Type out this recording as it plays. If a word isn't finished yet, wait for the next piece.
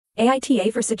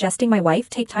AITA for suggesting my wife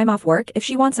take time off work if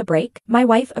she wants a break. My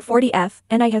wife, a 40F,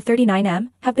 and I have 39M,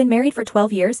 have been married for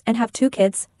 12 years and have 2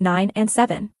 kids, 9 and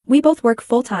 7. We both work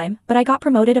full-time, but I got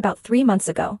promoted about 3 months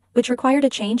ago, which required a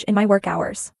change in my work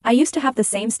hours. I used to have the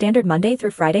same standard Monday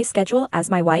through Friday schedule as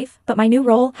my wife, but my new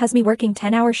role has me working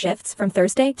 10-hour shifts from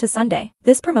Thursday to Sunday.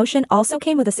 This promotion also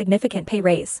came with a significant pay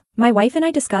raise. My wife and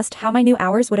I discussed how my new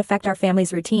hours would affect our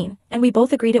family's routine, and we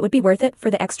both agreed it would be worth it for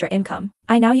the extra income.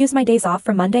 I now use my days off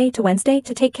from Monday to Wednesday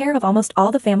to take care of almost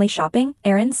all the family shopping,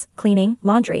 errands, cleaning,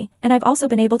 laundry, and I've also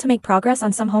been able to make progress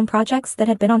on some home projects that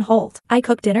had been on hold. I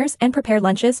cook dinners and prepare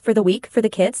lunches for the week for the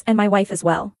kids and my wife as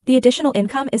well. The additional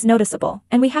income is noticeable,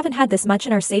 and we haven't had this much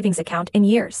in our savings account in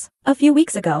years. A few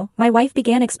weeks ago, my wife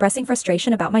began expressing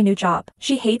frustration about my new job.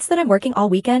 She hates that I'm working all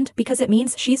weekend because it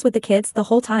means she's with the kids the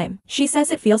whole time. She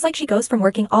says it feels like she goes from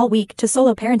working all week to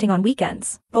solo parenting on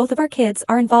weekends. Both of our kids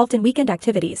are involved in weekend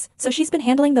activities, so she's been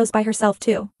handling those by herself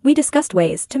too. We discussed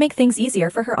ways to make things easier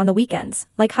for her on the weekends,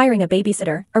 like hiring a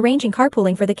babysitter, arranging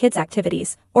carpooling for the kids'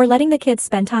 activities, or letting the kids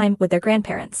spend time with their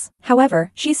grandparents.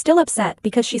 However, she's still upset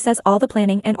because she says all the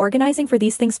planning and organizing for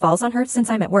these things falls on her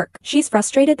since I'm at work. She's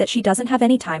frustrated that she doesn't have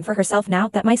any time for herself now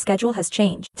that my schedule has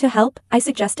changed. To help, I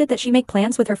suggested that she make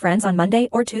plans with her friends on Monday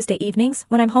or Tuesday evenings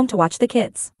when I'm home to watch the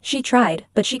kids. She tried,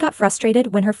 but she got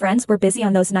frustrated when her friends were busy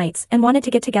on those nights and wanted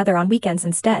to get together on weekends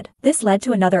instead. This led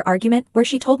to another argument where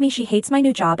she told me she hates my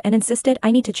new job and insisted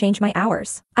I need to change my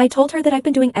hours. I told her that I've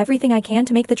been doing everything I can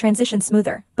to make the transition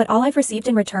smoother, but all I've received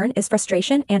in return is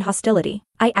frustration and hostility.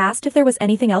 I asked if there was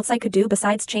anything else I could do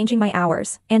besides changing my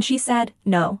hours, and she said,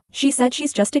 no. She said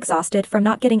she's just exhausted from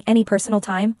not getting any personal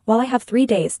time, while I have 3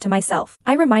 days to myself.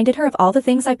 I reminded her of all the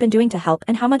things I've been doing to help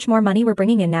and how much more money we're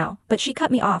bringing in now, but she cut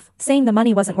me off, saying the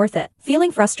money wasn't worth it.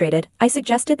 Feeling frustrated, I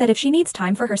suggested that if she needs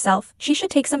time for herself, she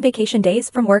should take some vacation days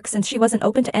from work since she wasn't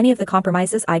open to any of the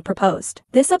compromises I'd proposed.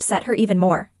 This upset her even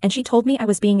more, and she told me I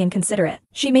was being inconsiderate.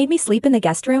 She made me sleep in the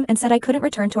guest room and said I couldn't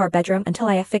return to our bedroom until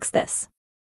I fixed this.